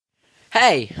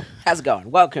Hey, how's it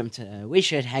going? Welcome to We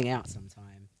Should Hang Out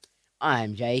Sometime.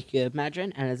 I'm Jacob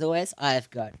Madron, and as always, I've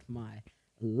got my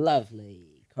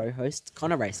lovely co-host,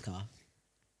 Connor Racecar.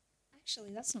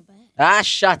 Actually, that's not bad. Ah,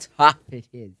 shut up, it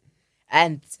is.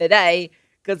 And today,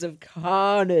 because of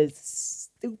Connor's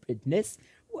stupidness,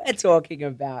 we're talking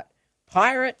about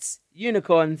pirates,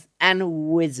 unicorns, and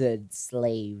wizard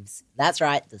sleeves. That's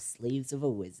right, the sleeves of a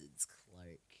wizard's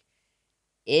cloak.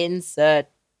 Insert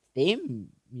theme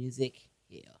music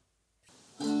here.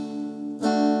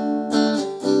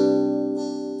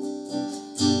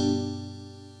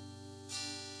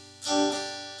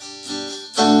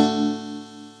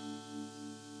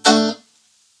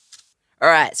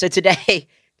 Alright, so today,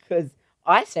 because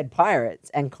I said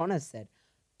pirates and Connor said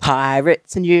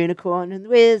pirates and unicorn and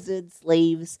wizard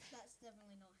sleeves. That's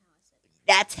definitely not how I said it.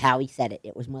 That's how he said it.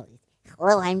 It was more like,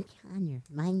 hello, I'm Connor.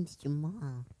 Mine's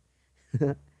Jamal.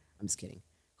 I'm just kidding,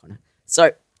 Connor.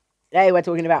 So, today we're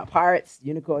talking about pirates,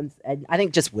 unicorns, and I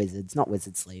think just wizards, not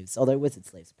wizard sleeves. Although wizard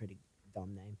sleeves are a pretty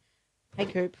dumb name. Hey,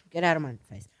 Coop, get out of my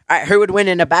face. Alright, who would win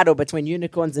in a battle between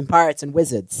unicorns and pirates and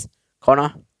wizards?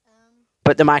 Connor,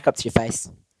 put the mic up to your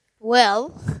face.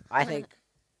 Well, I think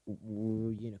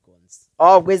unicorns.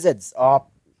 Oh, wizards. Oh,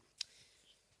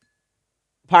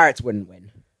 pirates wouldn't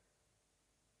win.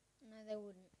 no, they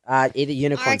wouldn't. Either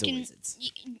unicorns or reckon wizards.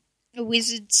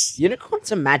 Wizards.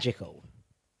 Unicorns are magical.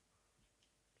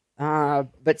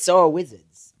 But so are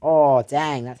wizards. Oh,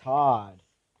 dang, that's hard.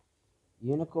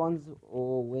 Unicorns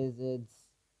or wizards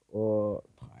or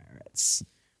pirates.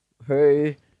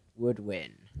 Who would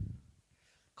win?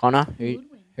 Connor,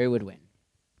 who would win?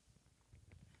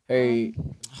 Who?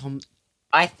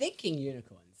 I'm thinking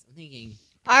unicorns. I'm thinking.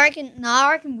 I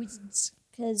reckon wizards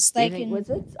because they Do you can. think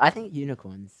wizards? I think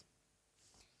unicorns.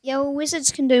 Yeah, well,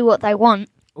 wizards can do what they want,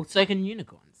 Also, can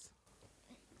unicorns.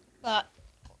 but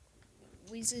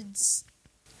wizards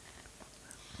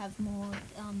have more.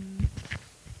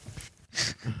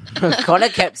 Connor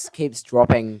keeps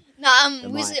dropping. No, The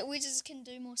wizards can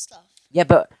do more stuff. Yeah,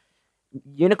 but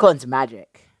unicorns are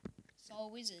magic. So are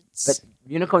wizards. But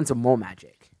unicorns are more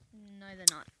magic. no, they're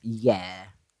not. Yeah.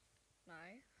 No.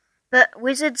 But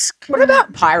wizards can. What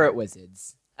about pirate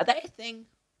wizards? Are they a thing?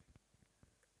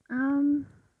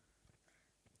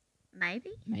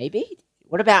 Maybe Maybe.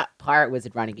 What about pirate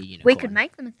wizard running a unicorn? we could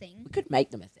make them a thing. We could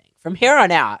make them a thing. From here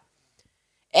on out,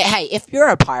 hey, if you're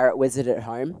a pirate wizard at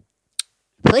home,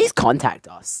 please contact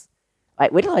us.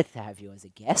 Like, we'd like to have you as a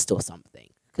guest or something,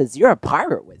 because you're a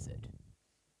pirate wizard.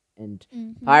 And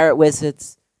Mm-hmm. pirate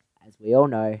wizards, as we all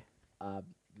know, are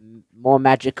more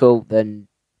magical than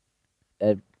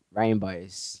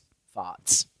rainbows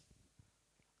farts.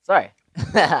 Sorry.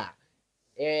 Fair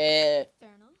enough.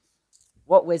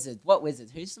 What wizard?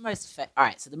 Who's the most...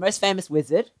 Alright, so the most famous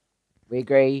wizard, we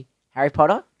agree, Harry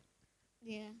Potter.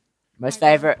 Yeah. Most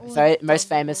Harry favorite... Potter or most Dumbledore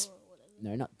famous... or whatever.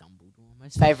 No, not Dumbledore.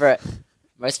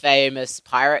 Most famous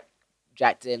pirate,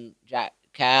 Jack Jack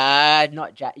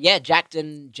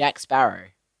Sparrow.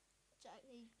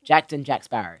 Jack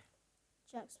Sparrow.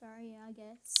 Jack Sparrow, yeah, I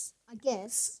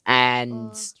guess. And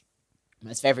Or-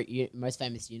 most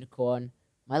famous unicorn,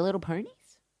 My Little Ponies?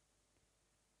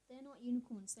 They're not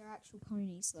unicorns, they're actual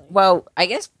ponies, though. Well, I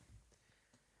guess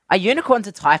a unicorn's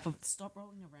a type of... Stop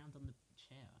rolling around on the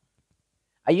chair.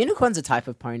 A unicorn's a type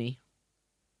of pony.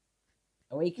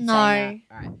 Are we saying No. that?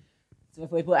 Alright. So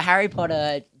if we put Harry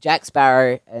Potter, Jack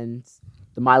Sparrow, and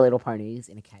the My Little Ponies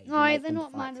in a cage... No, and make they're them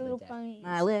not fight My to the Little death. Ponies.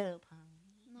 My Little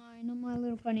Ponies. No, not My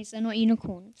Little Ponies, they're not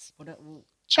unicorns. Well,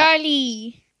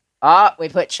 Charlie! we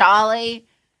put Charlie,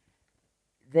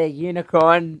 the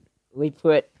unicorn. We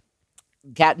put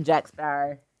Captain Jack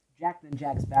Sparrow,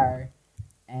 Jack Sparrow,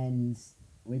 and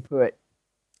we put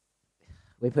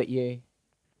you.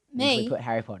 Me? We put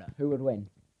Harry Potter. Who would win?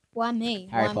 Why me?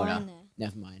 Harry Why Potter. am I in there?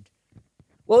 Never mind.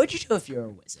 What would you do if you're a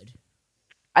wizard?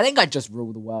 I think I'd just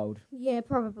rule the world. Yeah,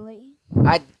 probably.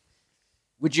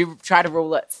 Would you try to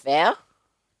rule it fair,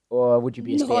 or would you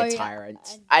be a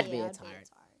tyrant? I'd be a tyrant.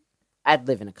 I'd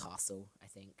live in a castle, I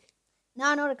think.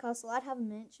 No, not a castle. I'd have a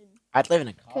mansion. I'd live in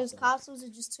a castle. Because castles are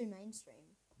just too mainstream.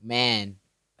 Man,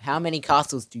 how many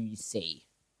castles do you see?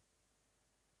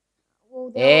 Well,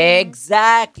 they're all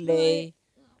Exactly.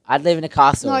 I'd live in a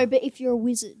castle. No, but if you're a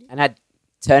wizard. And I'd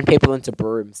turn people into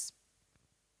brooms.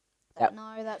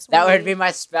 No, that's That weird. would be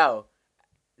my spell.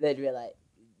 They'd be like,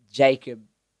 Jacob,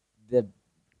 the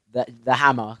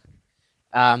hammer.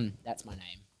 That's my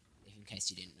name, in case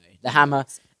you didn't know. The hammer.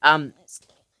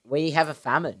 We have a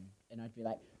famine. And I'd be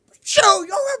like, so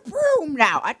you're a broom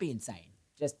now. I'd be insane.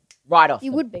 Just right off.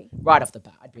 You would be. Right off the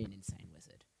bat. I'd be an insane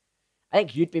wizard. I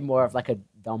think you'd be more of like a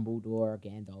Dumbledore or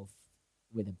Gandalf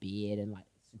with a beard and like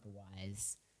super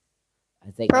wise.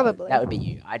 I think Probably. that would be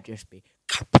you. I'd just be,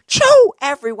 Choo!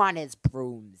 Everyone is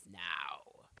brooms now.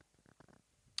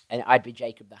 And I'd be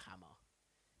Jacob the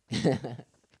Hammer.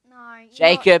 No.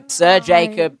 Sir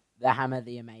Jacob the Hammer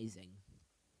the Amazing.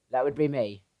 That would be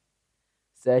me.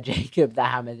 Sir Jacob the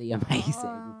Hammer the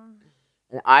Amazing.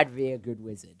 And I'd be a good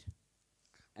wizard.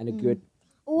 And a good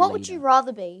What would leader. you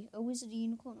rather be? A wizard, a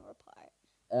unicorn, or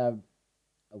a pirate?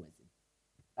 A wizard.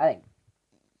 I think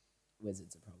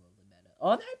wizards are probably better.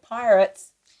 Oh, no,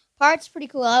 pirates. Pirates are pretty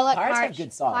cool. I like Pirates pirate have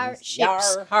good songs. pirate ships.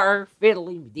 Yar, har,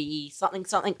 fiddly dee, something,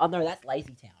 something. Oh, no, that's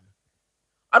Lazy Town.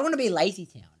 I'd want to be Lazy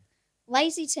Town.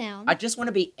 Lazy Town. I just want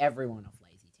to be everyone of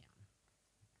Lazy Town.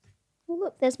 Oh,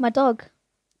 look, there's my dog.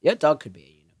 Your dog could be a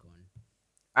unicorn.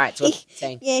 All right, so I'm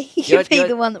saying Yeah, he could be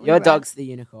the one that we your ride. dog's the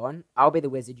unicorn. I'll be the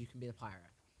wizard. You can be the pirate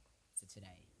for today.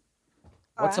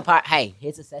 What's a pirate? Hey,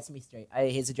 here's a Sesame Street.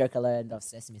 Here's a joke I learned off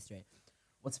Sesame Street.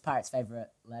 What's a pirate's favorite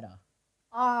letter?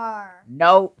 R.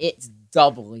 No, it's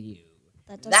W.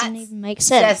 That doesn't That's even make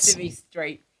sense. Sesame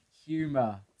Street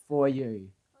humor for you.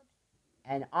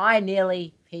 And I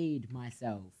nearly peed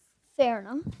myself. Fair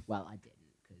enough. Well, I didn't,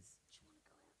 because...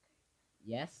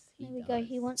 Yes, he There we does. go.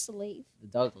 He wants to leave. The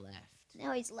dog left.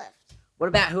 Now he's left. What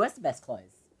about, who has the best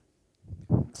clothes?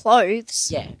 Clothes.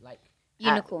 Yeah, like...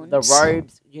 Unicorns. The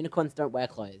robes. Unicorns don't wear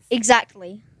clothes.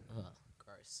 Exactly. Ugh,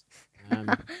 gross.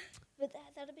 But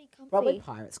that'd be comfy. Probably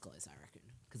pirates' clothes, I reckon.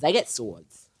 Because they get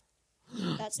swords.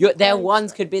 That's Their not clothes,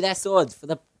 wands though. could be their swords for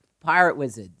the pirate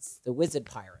wizards. The wizard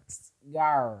pirates.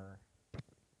 Yarr.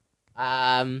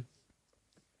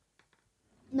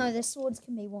 No, their swords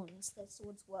can be wands. Their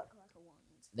swords work like a wand.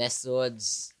 Their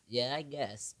swords, yeah, I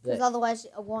guess. Because But otherwise,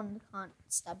 a wand can't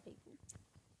stab people.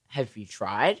 have you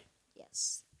tried?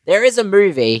 Yes. There is a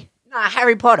movie. Nah,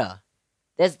 Harry Potter.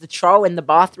 There's the troll in the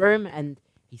bathroom, and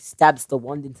he stabs the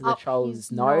wand into the Up troll's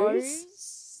his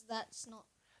nose. That's not.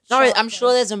 No, sharp, I'm though.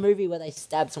 sure there's a movie where they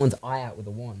stab someone's eye out with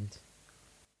a wand.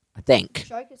 I think.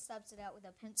 Joker stabs it out with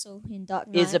a pencil in Dark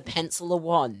Knight. Is a pencil a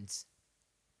wand?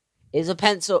 Is a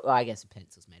pencil... Oh, I guess a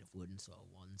pencil's made of wood and so are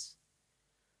wands.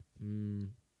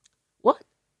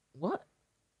 What?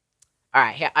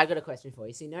 Alright, here, I got a question for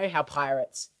you. So you know how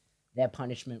pirates, their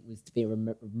punishment was to be...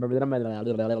 Their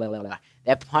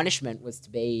punishment was to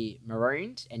be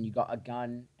marooned, and you got a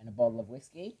gun and a bottle of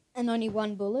whiskey, And only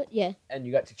one bullet? Yeah. and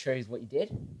you got to choose what you did?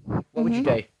 What would you do?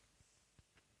 What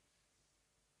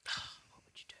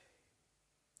would you do?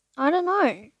 I don't know.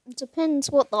 It depends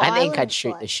what the I think I'd island's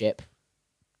shoot like. the ship.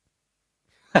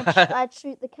 I'd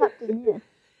shoot the captain, yeah.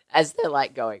 As they're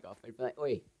like going off, I'd be like,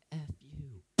 "Oi, F you!"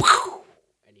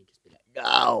 And he'd just be like,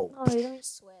 "No, No, you don't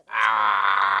swear.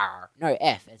 no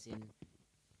F as in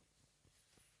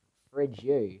fridge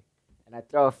you," and I'd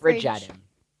throw a fridge at Fridge. him.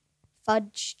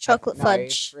 Fudge. Chocolate No,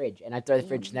 fudge. fridge, and I'd throw the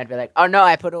fridge, and they'd be like, "Oh no,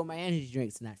 I put all my energy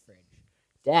drinks in that fridge.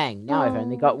 Dang, now I've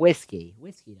only got whiskey.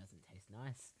 Whiskey doesn't taste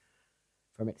nice.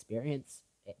 From experience,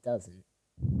 it doesn't.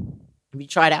 Have you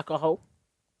tried alcohol?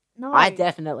 No. I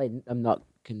definitely am not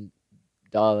condoling.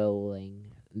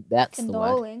 That's the word.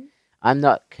 Condoling. I'm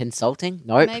not consulting.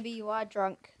 Nope. Maybe you are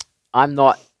drunk. I'm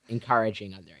not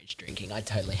encouraging underage drinking. I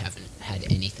totally haven't had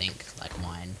anything like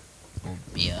wine or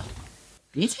beer.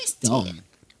 Beer tastes dumb.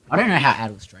 I don't know how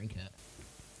adults drink it.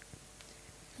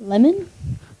 Lemon?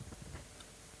 You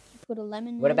put a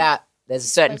lemon What in about, there's a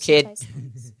certain Spicy kid, taste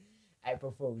buds.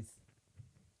 April Fools.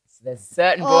 So there's a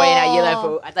certain boy in our year Oh.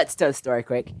 level. I'd like to tell a story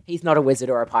quick. He's not a wizard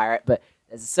or a pirate, but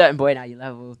there's a certain boy in our year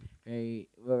level who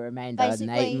will remain Basically,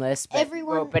 nameless. But,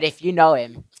 everyone- but if you know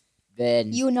him,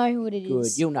 then You'll know who it is.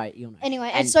 good. You'll know. Anyway,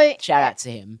 and and so shout out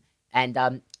to him. And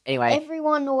anyway,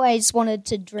 everyone always wanted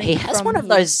to drink. He has from one of his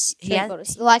those- he drink has-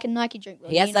 bottles, like a Nike drink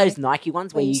bottle. he has you know, those Nike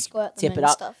ones where where you squirt them tip it and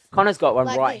up. Stuff. Connor's got one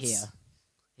Like right this. here.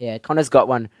 Yeah, Connor's got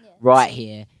one Yeah, right so-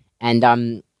 here.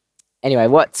 And anyway,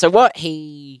 what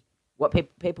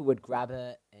people would grab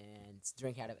it and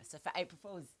drink out of it. So for April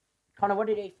Fools, Connor, what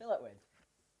did he fill it with?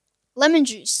 Lemon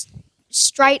juice.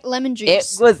 Straight lemon It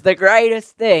juice. was the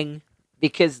greatest thing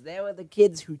because there were the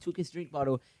kids who took his drink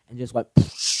bottle and just went.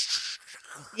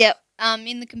 Yep.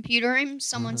 In the computer room,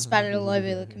 someone spat it all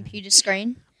over the computer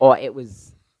screen Or it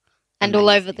was. and all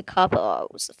over amazing. the carpet. Oh,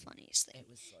 it was the funniest thing. It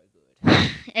was so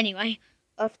good. Anyway,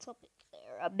 off topic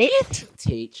there a bit.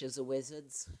 Teachers are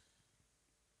wizards.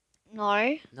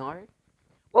 No. No.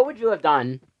 What would you have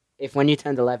done if when you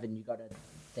turned 11 you got a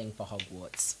thing for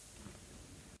Hogwarts?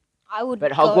 I would.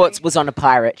 But go. Hogwarts was on a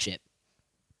pirate ship.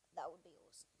 That would be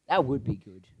awesome. That would be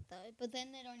good. Though. But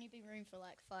then there'd only be room for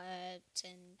like 5,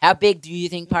 10. How big do you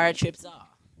think pirate ships are?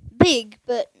 Big,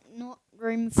 but not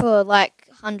room for like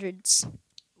hundreds.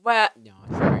 Well, no,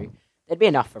 true. There'd be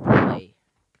enough for probably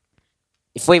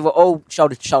If we were all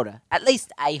shoulder to shoulder, at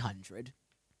least 100.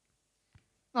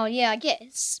 Oh, yeah, I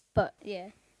guess. But, yeah.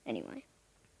 Anyway.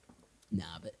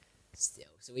 Nah, but still.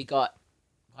 So we got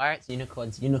pirates,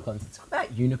 unicorns. Let's talk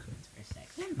about unicorns for a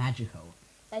sec. They're magical.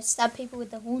 They stab people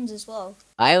with the horns as well.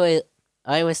 I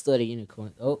always thought a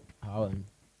unicorn... Oh, hold on.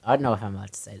 I don't know if I'm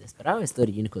allowed to say this, but I always thought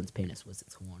a unicorn's penis was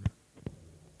its horn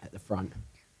at the front.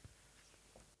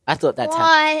 I thought that's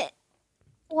how...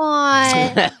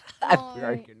 Why? I've No.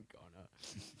 broken Connor.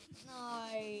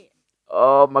 No.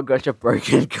 Oh my gosh, I've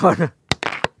broken Connor.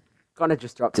 Connor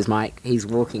just dropped his mic. He's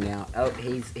walking out. Oh,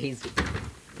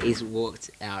 he's walked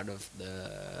out of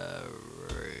the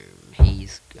room.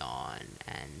 He's gone,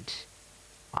 and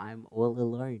I'm all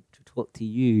alone to talk to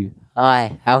you.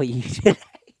 Hi, how are you today?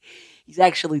 He's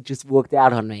actually just walked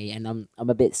out on me, and I'm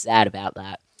a bit sad about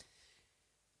that.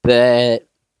 But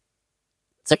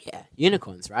so yeah,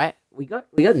 unicorns, right? We got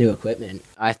new equipment.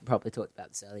 I probably talked about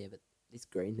this earlier, but this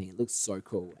green thing, it looks so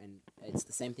cool, and it's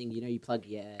the same thing. You plug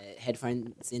your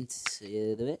headphones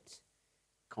into it.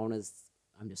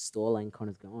 I'm just stalling.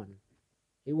 Connor's gone.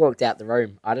 He walked out the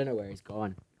room. I don't know where he's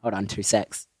gone. Hold on, 2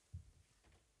 secs.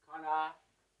 Connor,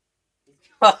 he's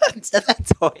gone to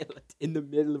the toilet in the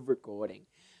middle of recording.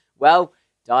 Well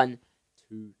done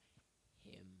to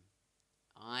him.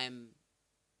 I'm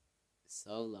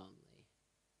so lonely.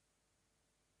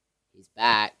 He's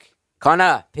back.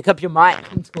 Connor, pick up your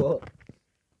mic and talk.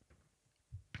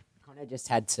 Connor just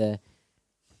had to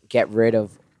get rid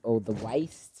of all the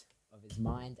waste of his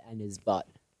mind and his butt.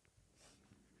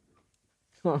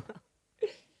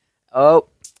 Oh,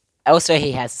 also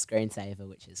he has a screensaver,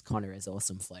 which is Connor is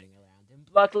awesome floating around in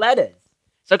block letters.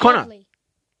 So Connor, Lovely.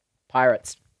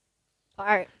 pirates.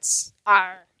 Pirates.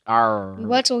 Arr. Arr. We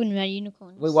were talking about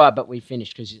unicorns. We were, but we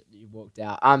finished because you walked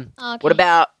out. Okay. What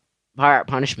about pirate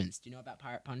punishments? Do you know about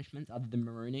pirate punishments other than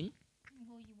marooning?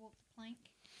 Well, you walk the plank.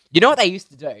 You know what they used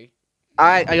to do?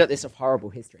 I got this off horrible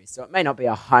history, so it may not be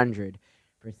 100% accurate.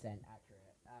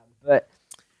 But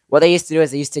what they used to do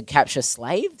is they used to capture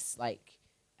slaves,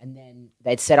 and then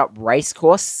they'd set up race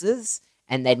courses,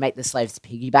 and they'd make the slaves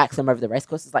piggyback them over the race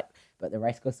courses. But the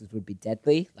race courses would be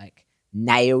deadly,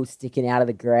 nails sticking out of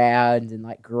the ground and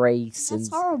grease. That's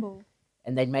horrible.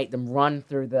 And they'd make them run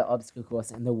through the obstacle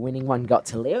course, and the winning one got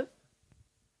to live.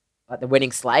 The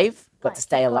winning slave got to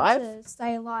stay alive.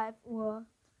 Stay alive or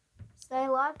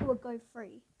go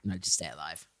free. No, just stay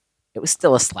alive. It was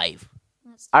still a slave.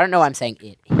 That's I don't know why I'm saying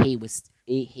it.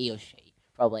 He or she.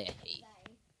 Probably a he.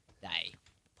 They.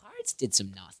 Pirates did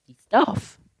some nasty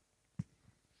stuff.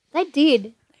 They did.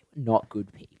 They were not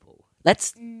good people.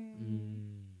 Let's...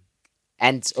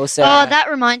 And also... Oh, that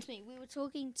reminds me. We were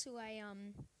talking to a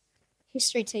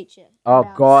history teacher. Oh, at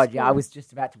our God. Yeah, I school. was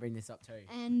just about to bring this up too.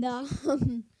 And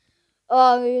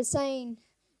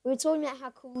we were talking about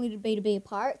how cool it'd be to be a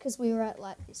pirate because we were at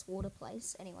this water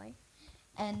place anyway.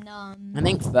 And I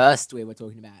think first we were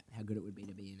talking about how good it would be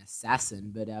to be an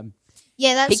assassin, but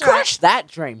yeah, that's he right. crushed that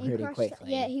dream He pretty crushed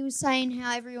quickly. Yeah, he was saying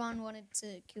how everyone wanted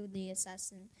to kill the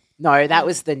assassin. No, that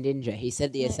was the ninja. He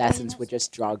said the Yeah, assassins that's were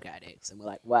just drug addicts, and we're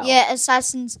like, well, Yeah,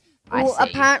 assassins. I Well, see.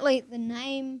 apparently the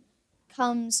name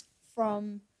comes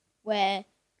from where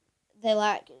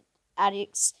they're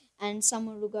addicts, and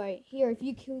someone will go, "Here, if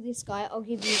you kill this guy, I'll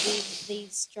give you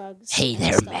these drugs." Hey and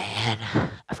there, stuff."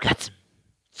 man. I've got some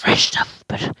fresh stuff,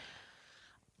 but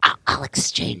I'll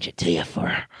exchange it to you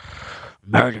for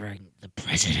murdering the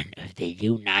President of the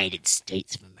United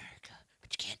States of America.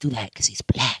 But you can't do that because he's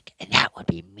black, and that would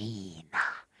be mean.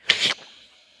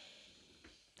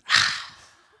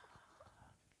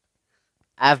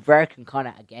 I've broken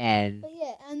Connor again. But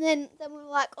yeah, and then we were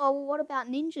like, "Oh, well, what about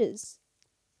ninjas?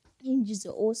 Ninjas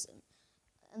are awesome."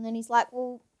 And then he's like,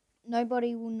 "Well,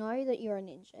 nobody will know that you're a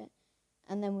ninja."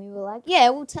 And then we were like, "Yeah,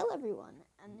 we'll tell everyone."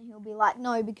 And he'll be like,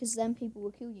 "No, because then people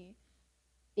will kill you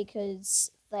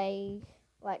because they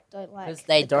don't like." Because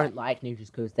they don't like ninjas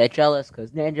because they're jealous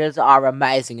because ninjas are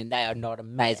amazing and they are not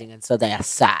amazing and so they are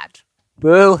sad.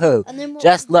 Boo-hoo. And then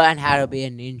Just learn how to be a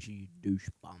ninja, you douche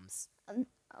bums.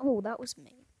 Oh, that was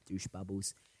me. Douche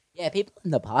bubbles. Yeah, people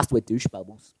in the past were douche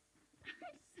bubbles.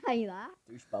 Say that.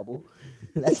 Douche bubble.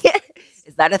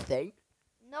 Is that a thing?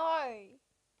 No.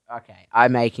 Okay,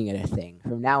 I'm making it a thing.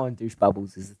 From now on, douche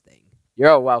bubbles is a thing. You're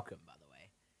all welcome, by the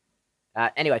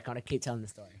way. Anyway, Connor, keep telling the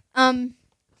story.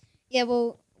 Yeah.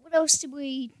 Well, what else did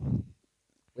we?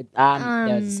 There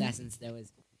was assassins, there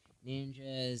was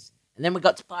ninjas, and then we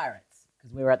got to pirates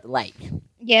because we were at the lake.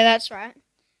 Yeah, that's right.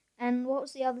 And what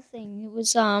was the other thing? It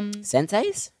was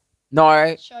Senseis?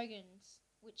 No, shoguns,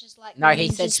 which is no. He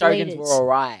said shoguns were all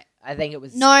right. I think it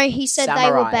was No, he said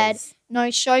they were bad. samurais.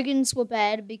 No, shoguns were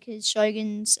bad because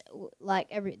shoguns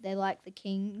they like the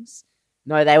kings.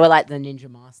 No, they were like the ninja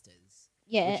masters.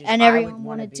 Yeah, Which is, and I would everyone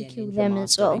wanna wanted be to a kill ninja them as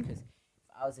master well. Because if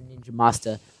I was a ninja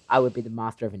master, I would be the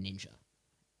master of a ninja.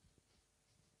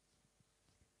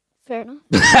 Fair enough.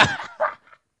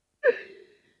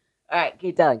 All right,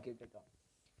 keep telling. Keep going.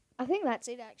 I think that's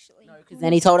it actually. No, because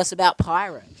then he told us about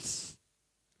pirates.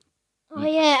 Oh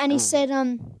yeah, and he said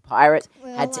Pirates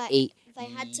well, had to like, eat.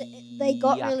 they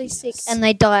got really sick yuckiness. and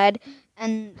they died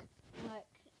and like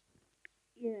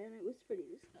yeah, and it was pretty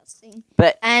disgusting.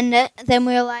 But And then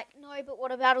we were like, no, but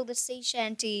what about all the sea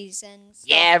shanties and stuff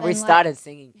yeah, we and, like, started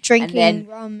singing. drinking and then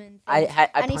rum and I things. had.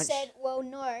 I And he punched. said, well,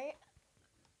 no.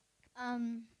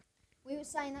 We were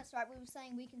saying that's right. We were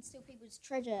saying we can steal people's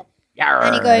treasure. "Yarr,"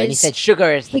 and he and he goes- said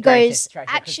sugar is the he greatest goes, treasure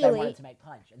 'cause they "Actually-" wanted to make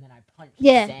punch, and then I punched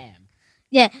Yeah. Sam.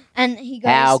 Yeah, and he goes,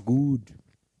 How good.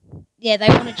 yeah, they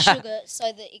wanted sugar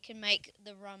so that it can make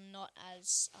the rum not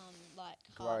as like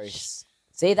harsh. Gross.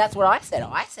 See, that's what I said.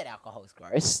 I said alcohol's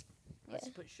gross. Let's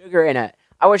put sugar in it.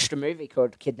 I watched a movie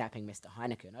called Kidnapping Mr.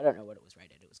 Heineken. I don't know what it was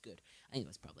rated. It was good. I think it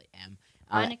was probably M.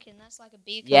 Heineken, that's like a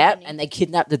beer company. Yeah, and they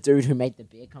kidnapped the dude who made the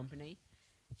beer company.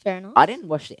 Fair enough. I didn't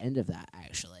watch the end of that,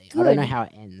 actually. I don't know Good. how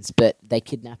it ends, but they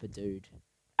kidnap a dude.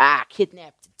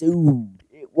 Kidnapped a dude.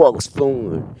 It was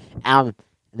fun. And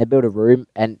they build a room,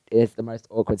 and it's the most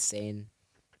awkward scene.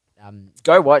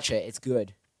 Go watch it. It's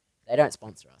good. They don't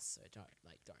sponsor us, so don't go.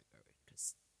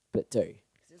 But do.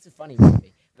 'Cause it's a funny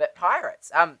movie. But Pirates.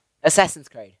 Assassin's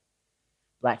Creed.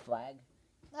 Black Flag.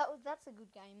 That's a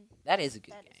good game. That is a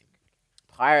good That is game.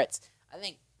 Pirates. I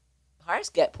think pirates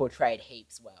get portrayed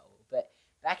heaps well, but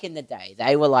back in the day,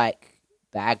 they were like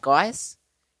bad guys.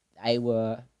 They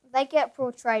were They get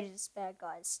portrayed as bad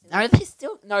guys. Still. no, they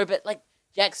still no, but like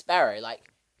Jack Sparrow,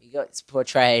 like he got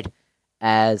portrayed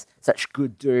as such a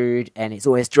good dude, and he's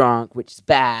always drunk, which is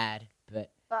bad.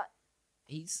 But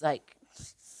he's like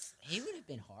he would have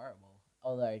been horrible.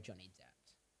 Although Johnny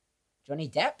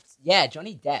Depp, yeah,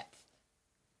 Johnny Depp.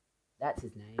 That's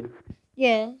his name.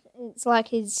 Yeah, it's like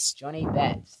his Johnny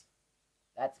Betts.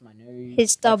 That's my new.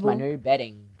 His That's my double. new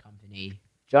betting company.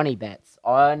 Johnny Betts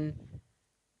on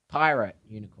pirate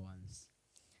unicorns.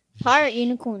 pirate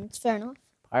unicorns. Fair enough.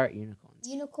 Pirate unicorns.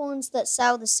 Unicorns that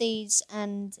sail the seas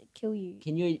and kill you.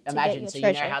 Can you to get imagine? your So you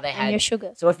know treasure how they and had. your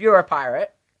sugar. So if you're a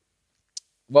pirate,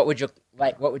 what would your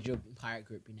pirate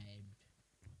group be named?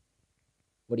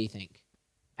 What do you think?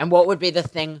 And what would be the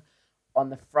thing on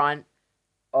the front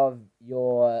of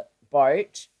your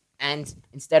boat? And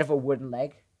instead of a wooden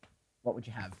leg, what would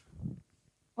you have?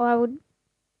 Well, I would.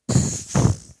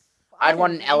 I'd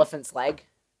want an elephant's leg.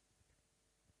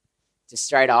 Just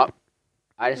straight up.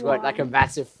 I just want like a Why?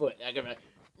 massive foot. Like a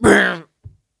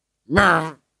I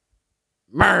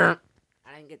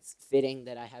think it's fitting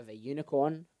that I have a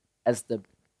unicorn as the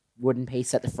wooden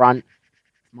piece at the front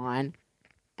of mine.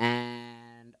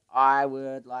 And I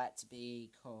would like to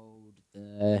be called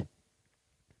the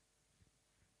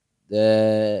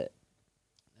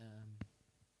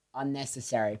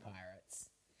unnecessary pirates.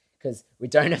 Because we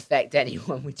don't affect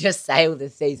anyone. We just sail the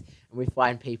seas and we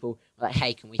find people. We're like,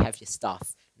 hey, can we have your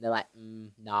stuff? And they're like,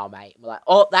 nah, mate. And we're like,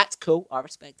 oh, that's cool. I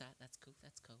respect that. That's cool.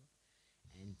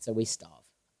 And so we starve.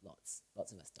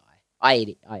 Lots of us die. I eat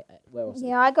it. We're also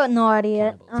Yeah, I got no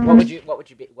idea. cannibals. What would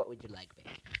your leg be?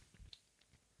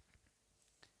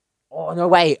 Oh no,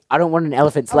 wait! I don't want an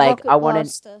elephant's a leg. rocket I want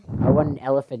blaster. an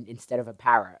elephant instead of a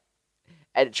parrot.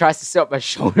 And it tries to sit on my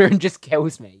shoulder and just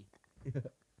kills me.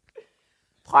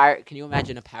 Pirate? Can you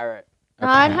imagine a parrot? No,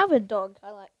 I'd have a dog.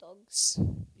 I like dogs.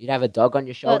 You'd have a dog on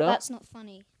your But shoulder. that's not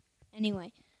funny.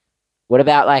 Anyway. What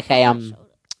about like a Shoulder.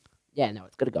 Yeah, no,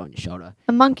 it's got to go on your shoulder.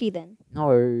 A monkey then.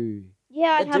 No.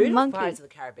 Yeah, I'd The have dude a in monkey. Pirates of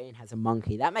the Caribbean has a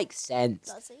monkey. That makes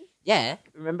sense. Does he? Yeah,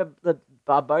 remember the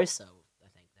Barbosa? I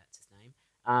think that's his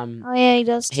name. Oh yeah, he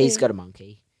does too. He's got a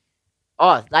monkey.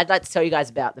 Oh, I'd like to tell you guys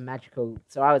about the magical.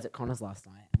 So I was at Connor's last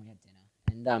night and we had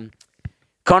dinner, and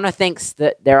Connor thinks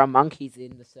that there are monkeys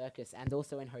in the circus and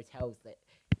also in hotels that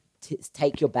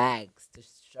take your bags to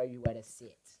show you where to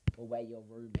sit or where your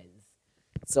room is.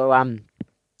 So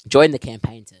join the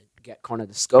campaign to get Connor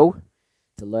to school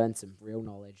to learn some real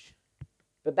knowledge.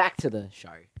 But back to the show.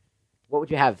 What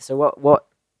would you have? So what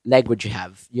leg would you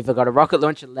have? You've got a rocket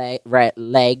launcher leg,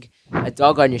 a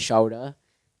dog on your shoulder,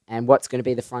 and what's going to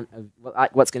be the front of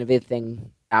what's going to be the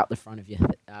thing out the front of your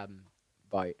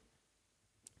boat?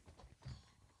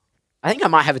 I think I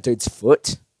might have a dude's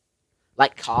foot,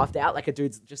 like carved out, like a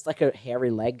dude's just like a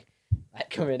hairy leg, like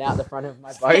coming out the front of my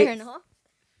boat, Fair enough.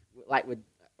 like with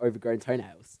overgrown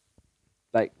toenails.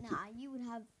 Like Nah, you would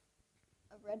have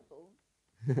a Red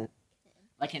Bull.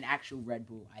 Like an actual Red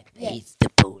Bull. I Yeah. bathe the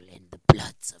bull in the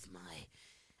bloods of my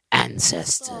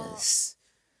ancestors.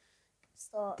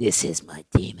 Stop. This is my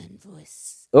demon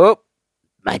voice. Oh,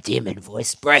 my demon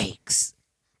voice breaks.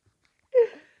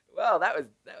 Well, that was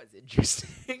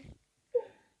interesting.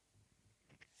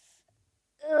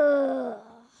 Ugh.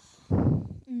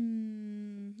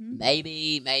 Mm-hmm.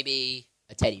 Maybe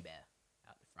a teddy bear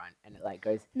out the front, and it like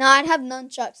goes. No, I'd have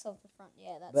nunchucks off the front.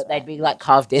 Yeah, that's But right. they'd be like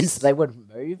carved in, so they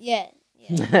wouldn't move. Yeah.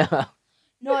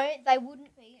 No, they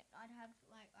wouldn't be. I'd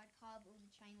carve all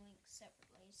the chain links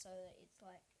separately so that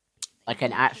it's like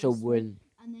an actual wooden.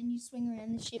 And then you swing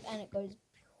around the ship and it goes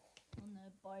on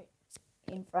the boat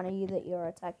in front of you that you're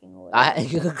attacking or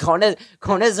whatever.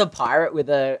 Connor's a pirate with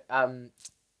a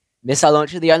missile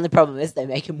launcher. The only problem is they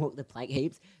make him walk the plank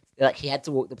heaps. Like he had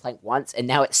to walk the plank once, and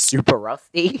now it's super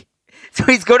rusty. So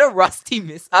he's got a rusty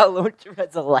missile launcher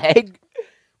as a leg.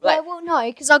 Like, well, no,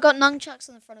 because I got nunchucks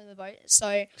on the front of the boat, so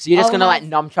you're just I'll gonna like have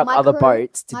numchuck my other crew-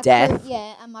 boats to my death. Crew,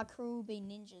 yeah, and my crew will be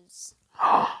ninjas.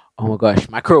 Oh my gosh,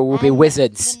 my crew will be And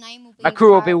wizards. The name will be My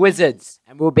crew will be Pirate wizards, Ninjas.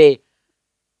 and we'll be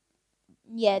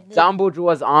Yeah,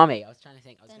 Dumbledore's army. I was trying to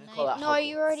think. I was the going to name. call it. No, Hogwarts.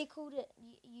 you already called it.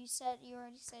 You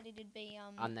already said it'd be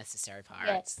Unnecessary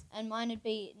pirates. Yeah, and mine would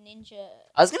be ninja.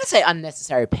 I was going to say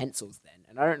unnecessary pencils then,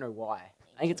 and I don't know why.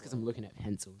 I think it's because I'm looking at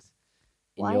pencils.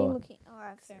 in Why are you your- looking? All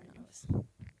right, fair enough.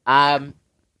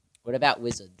 What about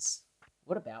wizards?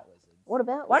 What about wizards? What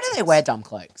about? Why do they wizards? wear dumb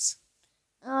cloaks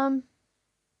Um,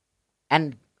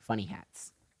 and funny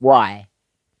hats? Why?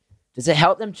 Does it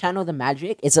help them channel the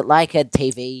magic? Is it like a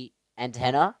TV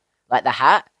antenna, like the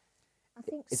hat? I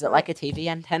think. Is so. it like a TV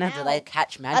antenna? Do Ow. they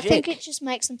catch I magic? think it just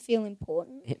makes them feel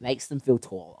important. It makes them feel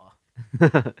taller.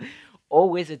 All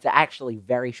wizards are actually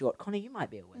very short. Connor, you might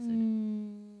be a wizard.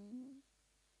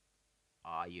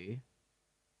 Are you?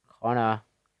 Connor,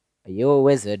 are you a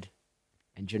wizard?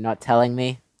 And you're not telling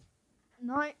me?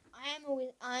 No, I am a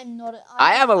wizard. I'm not.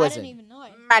 I am a wizard. I don't even know.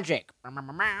 Magic. Who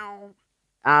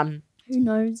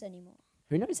knows anymore?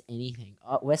 Who knows anything?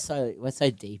 Oh, we're so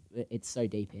deep. It's so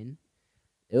deep in.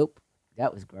 Oop,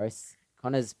 that was gross.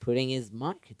 Connor's putting his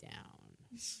mic down.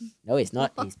 No, he's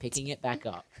not. He's picking it back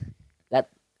up.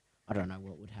 I don't know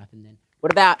what would happen then.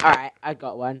 What about? All right, I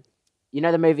got one. You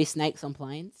know the movie Snakes on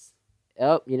Planes?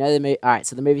 Oh, you know the movie. All right,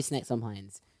 so the movie Snakes on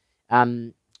Planes.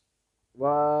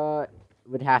 What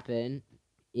would happen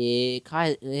if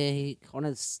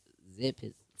Connor's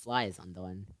fly is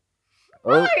undone? Oh.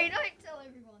 No, don't tell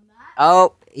everyone that.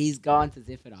 Oh, he's gone to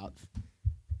zip it up.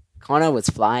 Connor was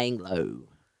flying low.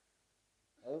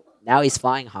 Oh, now he's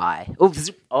flying high. Oh,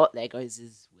 oh, there goes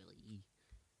his willy.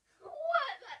 What?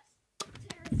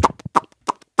 That's terrible.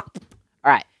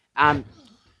 All right.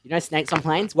 You know snakes on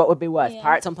planes? What would be worse? Yeah.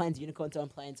 Pirates on planes, unicorns on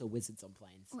planes, or wizards on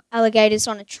planes? Alligators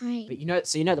on a train. But you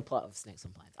know the plot of Snakes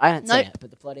on Planes. I haven't seen Nope. it, but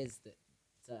the plot is that.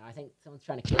 So I think someone's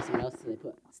trying to kill someone else, so they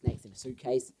put snakes in a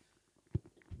suitcase.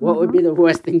 What would be the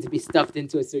worst thing to be stuffed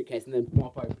into a suitcase and then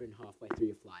pop open halfway through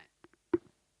your flight?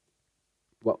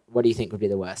 What do you think would be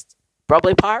the worst?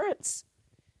 Probably pirates.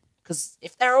 Because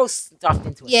if they're all stuffed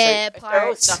into a Yeah, if they're all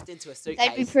pirates. stuffed into a suitcase,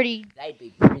 They'd be pretty they'd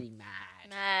be pretty mad.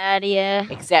 mad, yeah.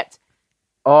 Except,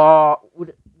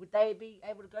 would they be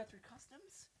able to go through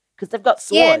customs? Because they've got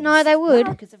swords. Yeah, no, they would.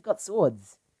 Because they've got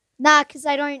swords. Nah, because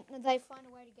they find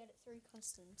a way to get it through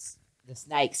customs. The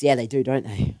snakes, yeah, they do, don't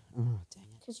they? Oh, dang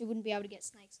it. Because you wouldn't be able to get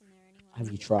snakes in there anyway.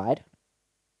 Have you tried?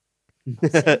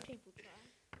 I've seen people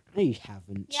try. No, you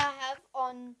haven't. Yeah, I have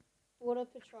on Border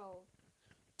Patrol.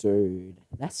 Dude,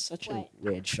 that's such Wait. a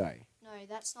weird show. No,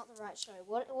 that's not the right show.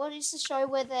 What is the show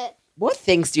where the What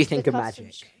things do you think the are customs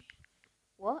magic? show?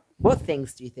 What? What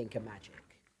things do you think are magic?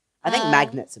 I think Uh,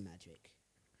 magnets are magic.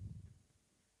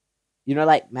 You know,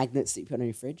 like magnets that you put on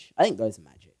your fridge? I think those are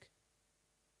magic.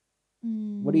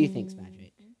 What do you think's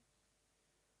magic?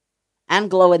 And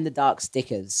glow-in-the-dark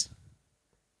stickers.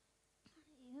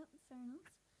 Yep, fair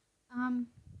enough.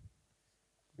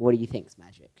 What do you think's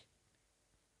magic?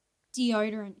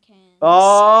 Deodorant cans.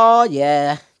 Oh,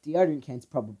 yeah. Deodorant can's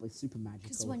probably super magical.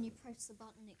 Because when you press the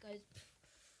button, it goes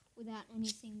without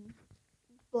anything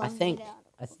I blowing think it out.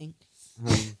 I think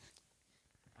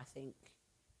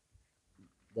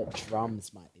that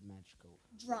drums might be magical.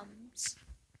 Drums.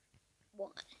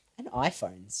 What? And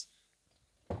iPhones.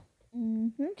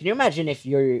 Mm-hmm. Can you imagine if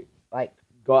you like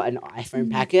got an iPhone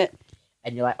packet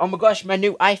and you're like, oh my gosh, my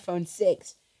new iPhone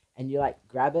 6, and you like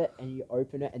grab it and you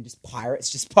open it and just pirates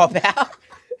just pop out.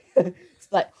 It's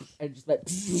like and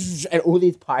all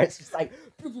these pirates just like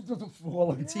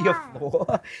fall onto your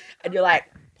floor, and you're like,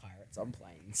 pirates on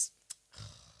planes.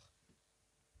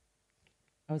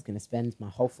 I was gonna spend my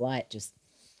whole flight just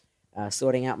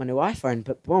sorting out my new iPhone.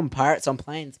 But boom, pirates on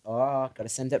planes. Oh, got to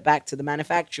send it back to the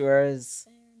manufacturers.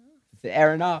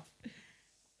 Fair enough.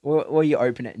 Or you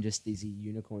open it and just these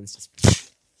unicorns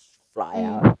just fly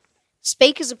out.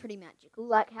 Speakers are pretty magical.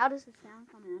 Like, how does the sound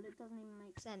come out? It doesn't even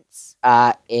make sense.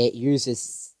 It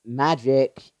uses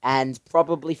magic and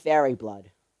probably fairy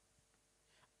blood.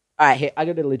 All right, here, I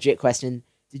got a legit question.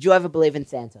 Did you ever believe in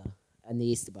Santa and the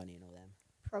Easter Bunny and all them?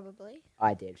 Probably.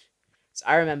 I did. So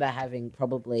I remember having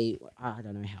probably, I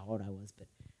don't know how old I was, but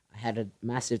I had a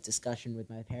massive discussion with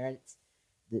my parents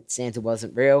that Santa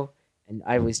wasn't real, and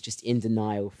I was just in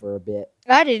denial for a bit.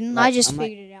 I didn't. Like, I just I'm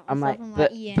figured it out I'm myself. like, I'm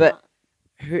but- yeah. but-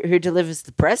 Who delivers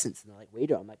the presents? And they're like, we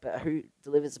do. I'm like, but who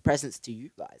delivers the presents to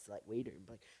you guys? Like, we do. I'm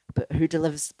like, but who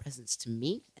delivers the presents to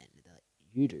me then? And they're like,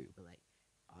 you do. But like,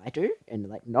 I do? And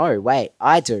they're like, no, wait,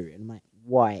 I do. And I'm like,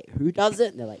 wait, who does it?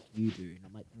 And they're like, you do. And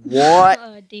I'm like, what?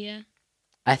 Oh, dear.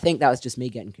 I think that was just me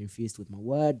getting confused with my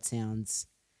word sounds.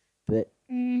 But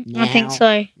I think Now-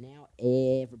 so. now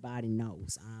everybody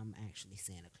knows I'm actually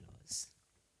Santa Claus.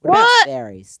 What about What?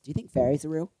 fairies? Do you think fairies are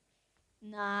real?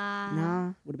 Nah.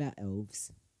 Nah. What about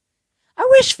elves? I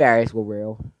wish fairies were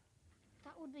real.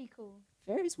 That would be cool.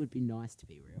 Fairies would be nice to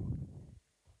be real.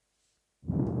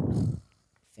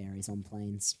 Fairies on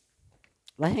planes.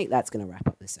 Well, I think that's going to wrap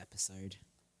up this episode.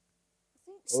 I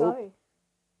think so.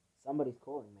 Somebody's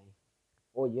calling me.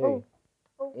 Or you.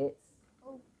 Oh. It's... Oh. it's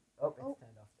Oh.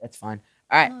 turned off. That's fine.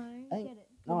 All right. No, I think- get it.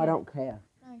 No, Get I it. don't care.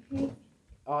 No, who?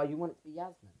 Oh, you want it to be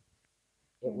Yasmin.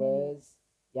 It Mhm. was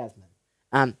Yasmin.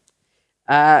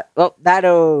 Well,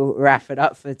 that'll wrap it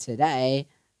up for today.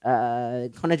 Connor,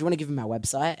 do you want to give him our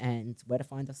website and where to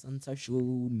find us on social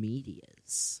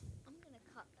medias? I'm going to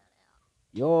cut that out.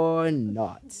 You're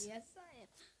not. Yes, I am.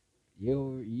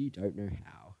 You don't know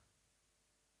how.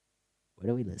 What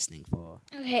are we listening for?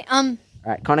 Okay, All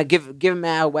right, Connor, give him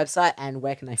our website and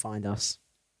where can they find us?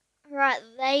 right,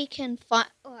 they can find...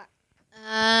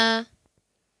 our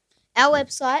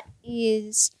website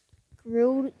is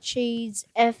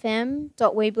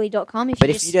grilledcheesefm.weebly.com. But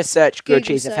if you just search Grilled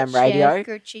Google Cheese search, FM Radio, yeah,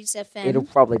 Grilled Cheese FM. it'll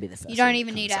probably be the first You don't one that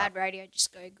even need to comes add up. radio,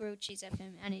 just go Grilled Cheese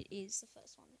FM, and it is the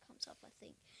first one that comes up, I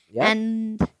think. Yep.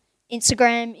 And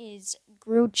Instagram is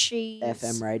Grilled Cheese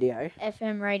FM Radio.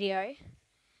 FM Radio.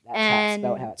 That's how it's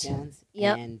spelled, how it And- sounds.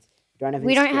 yep. And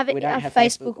We don't have we don't a have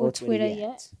Facebook or Twitter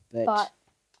yet, But, But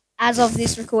as of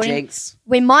this recording, Jinx.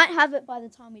 we might have it by the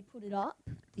time we put it up,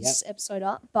 this episode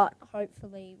up, but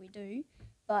hopefully we do.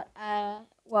 But,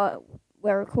 well,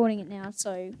 we're recording it now,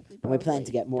 so... And we plan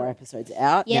to get more don't. episodes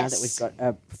out now that Yes. we've got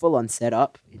a full-on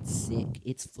setup. It's sick.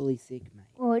 It's fully sick, mate.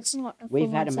 Well, it's not a We've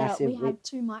full had a setup. massive- We have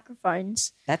 2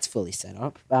 microphones. That's fully set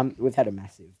up. We've had a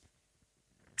massive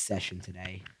session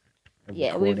today. of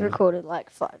Yeah, we've recorded like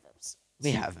 5 episodes.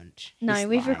 We haven't. No, He's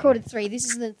we've lying. recorded 3. This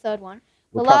is the 3rd one.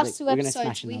 We're The probably- last 2 we're gonna episodes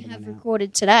smash we another have one out.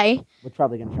 recorded today. We're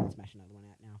probably going to try and smash another one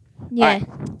out now. Yeah.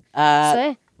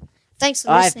 Alright. So, thanks for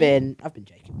I've listening. been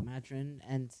Jacob Madron,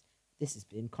 and this has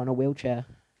been Connor Wheelchair.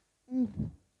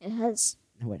 It has.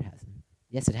 No, it hasn't.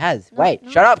 Yes, it has. No, Wait,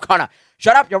 no. shut up, Connor.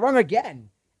 Shut up. You're wrong again.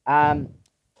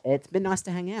 It's been nice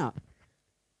to hang out.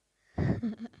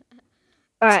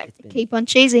 All right, It's been- keep on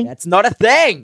cheesing. That's not a thing.